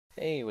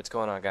Hey, what's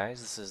going on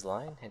guys? This is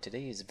Line, and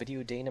today is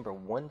video day number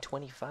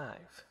 125.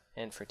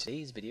 And for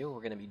today's video,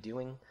 we're going to be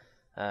doing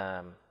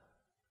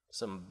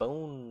some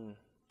bone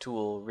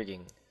tool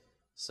rigging.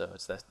 So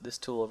it's this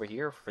tool over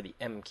here for the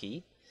M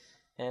key.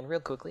 And real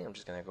quickly, I'm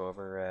just going to go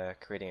over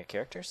creating a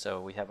character. So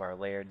we have our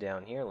layer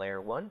down here, layer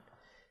 1,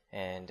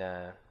 and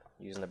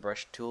using the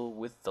brush tool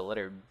with the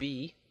letter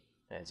B,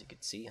 as you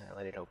can see,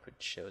 highlighted, hope it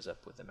shows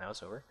up with the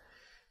mouse over,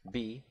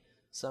 B.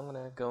 So I'm going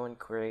to go and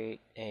create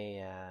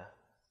a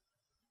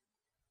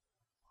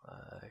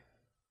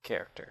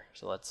character.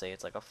 So let's say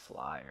it's like a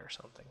fly or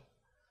something.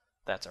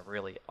 That's a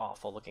really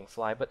awful looking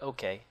fly, but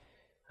okay,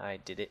 I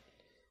did it.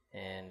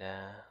 And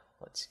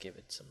let's give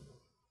it some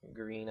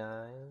green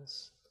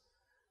eyes.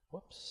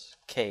 Whoops.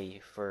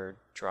 K for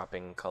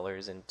dropping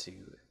colors into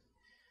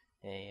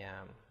a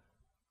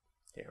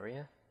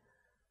area.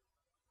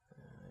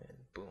 And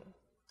boom.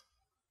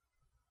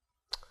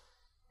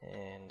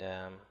 And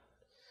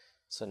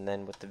so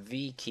then with the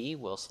V key,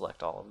 we'll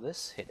select all of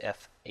this, hit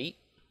F8,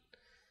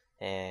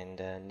 and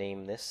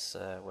name this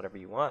whatever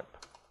you want.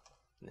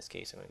 In this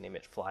case, I'm going to name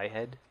it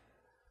Flyhead.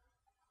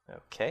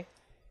 Okay.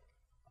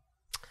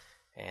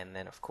 And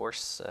then, of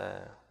course,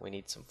 we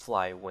need some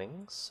fly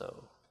wings,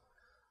 so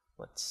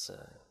let's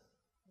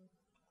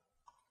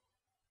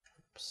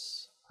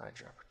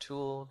eyedropper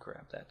tool,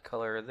 grab that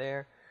color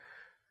there,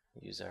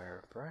 use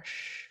our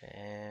brush,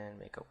 and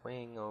make a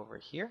wing over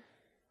here.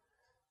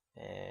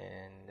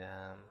 And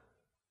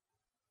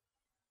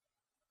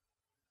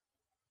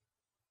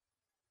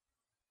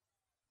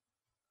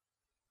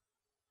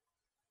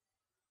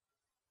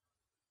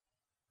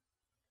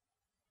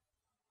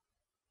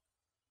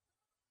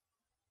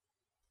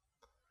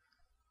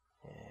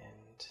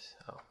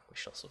oh, we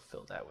should also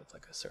fill that with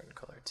like a certain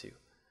color too.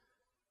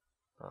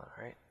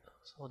 Alright,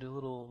 so we'll do a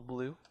little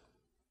blue.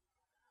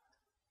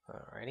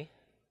 Alrighty.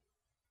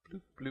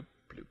 Bloop, bloop,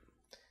 bloop.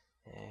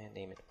 And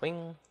name it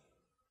wing.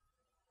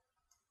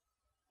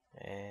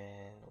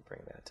 And we'll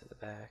bring that to the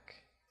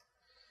back.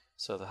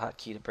 So the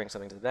hotkey to bring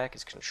something to the back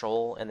is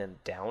Control and then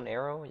down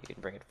arrow. You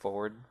can bring it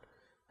forward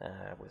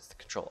with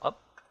Control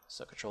up.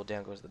 So Control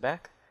down goes to the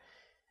back.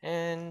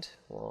 And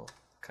we'll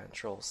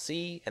Control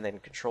C and then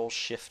Control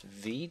Shift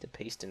V to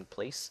paste in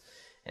place,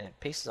 and it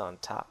pastes on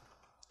top.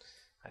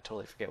 I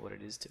totally forget what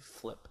it is to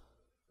flip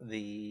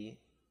the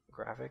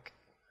graphic,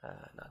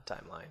 not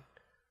timeline.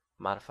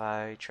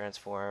 Modify,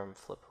 transform,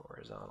 flip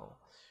horizontal.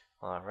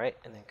 Alright,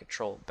 and then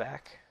Control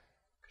back,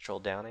 Control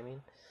down I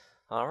mean.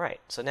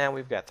 Alright, so now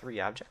we've got three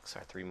objects,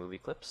 our three movie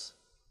clips.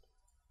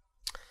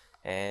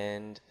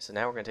 And so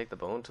now we're going to take the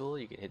bone tool.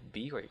 You can hit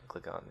B or you can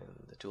click on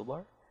in the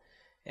toolbar.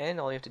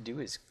 And all you have to do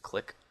is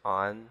click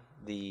on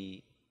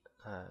the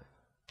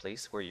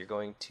place where you're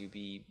going to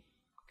be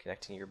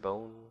connecting your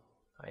bone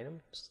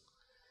items.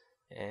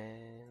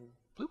 And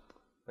bloop,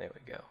 there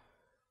we go.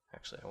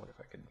 Actually, I wonder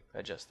if I could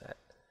adjust that.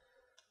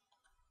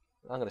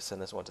 I'm going to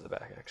send this one to the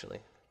back,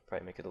 actually.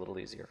 Probably make it a little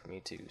easier for me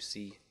to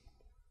see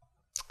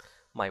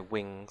my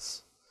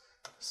wings.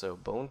 So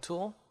bone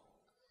tool,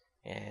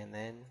 and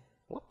then,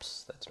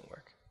 whoops, that didn't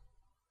work.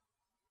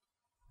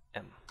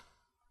 M.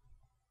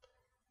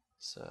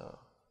 So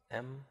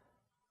M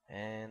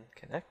and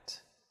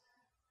connect,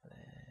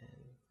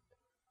 and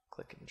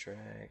click and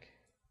drag.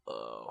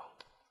 Oh,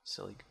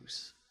 silly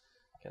goose.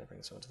 Gotta bring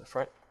this one to the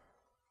front.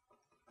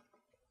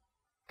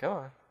 Come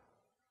on.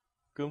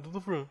 Come to the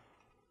front.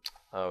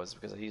 Oh, it's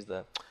because I used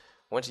the...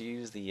 Once you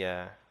use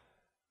the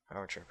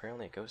armature,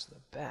 apparently it goes to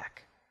the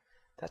back.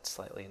 That's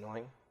slightly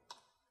annoying.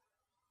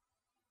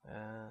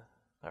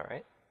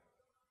 Alright.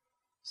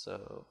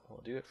 So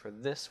we'll do it for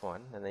this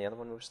one, and the other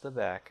one moves to the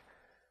back.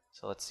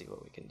 So let's see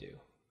what we can do.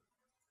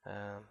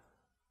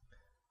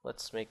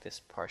 Let's make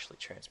this partially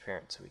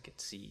transparent so we can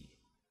see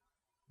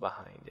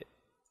behind it.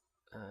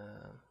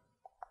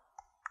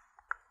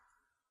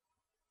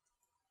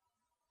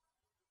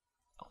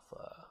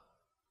 Alpha.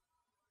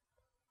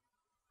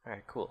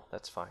 Alright, cool.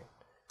 That's fine.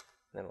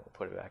 Then we'll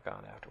put it back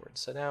on afterwards.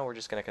 So now we're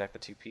just going to connect the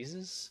two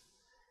pieces,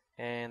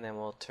 and then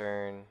we'll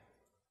turn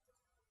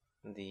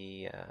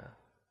the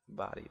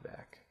body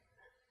back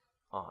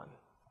on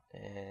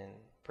and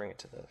bring it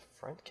to the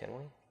front, can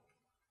we?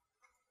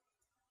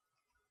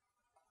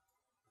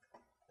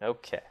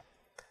 Okay,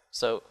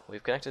 so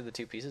we've connected the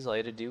two pieces. All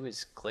you have to do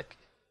is click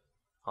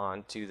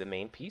onto the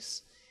main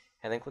piece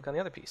and then click on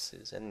the other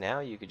pieces, and now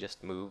you could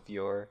just move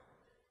your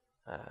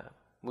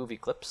movie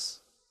clips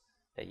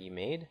that you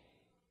made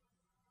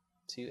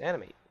to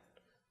animate.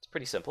 It's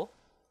pretty simple.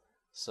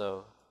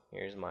 So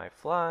here's my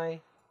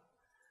fly,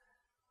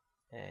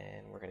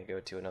 and we're going to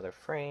go to another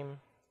frame.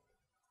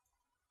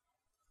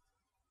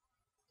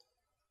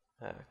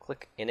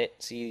 Click in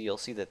it. See, you'll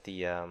see that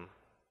the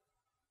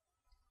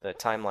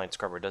timeline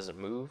scrubber doesn't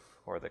move,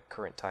 or the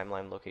current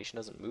timeline location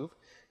doesn't move.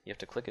 You have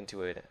to click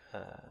into an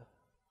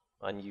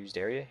unused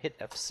area, hit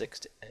F6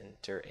 to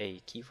enter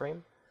a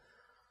keyframe,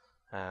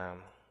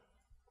 and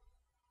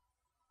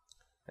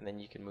then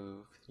you can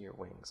move your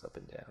wings up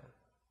and down.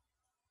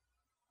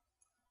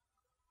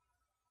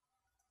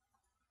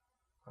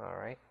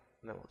 Alright,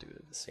 and then we'll do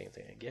the same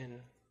thing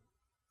again.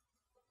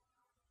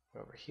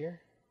 over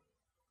here,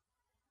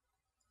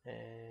 and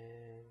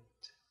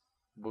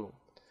boom.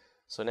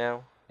 So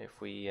now if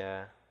we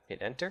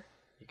hit enter,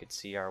 you can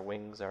see our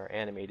wings are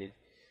animated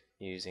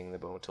using the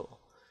bone tool.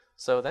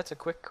 So that's a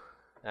quick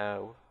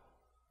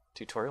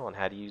tutorial on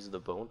how to use the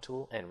bone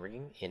tool and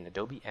rigging in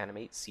Adobe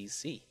Animate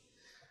CC.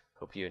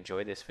 Hope you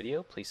enjoyed this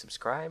video. Please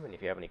subscribe, and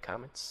if you have any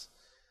comments,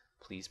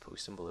 please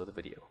post them below the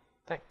video.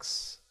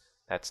 Thanks.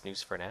 That's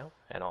news for now,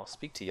 and I'll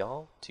speak to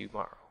y'all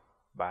tomorrow.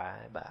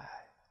 Bye bye.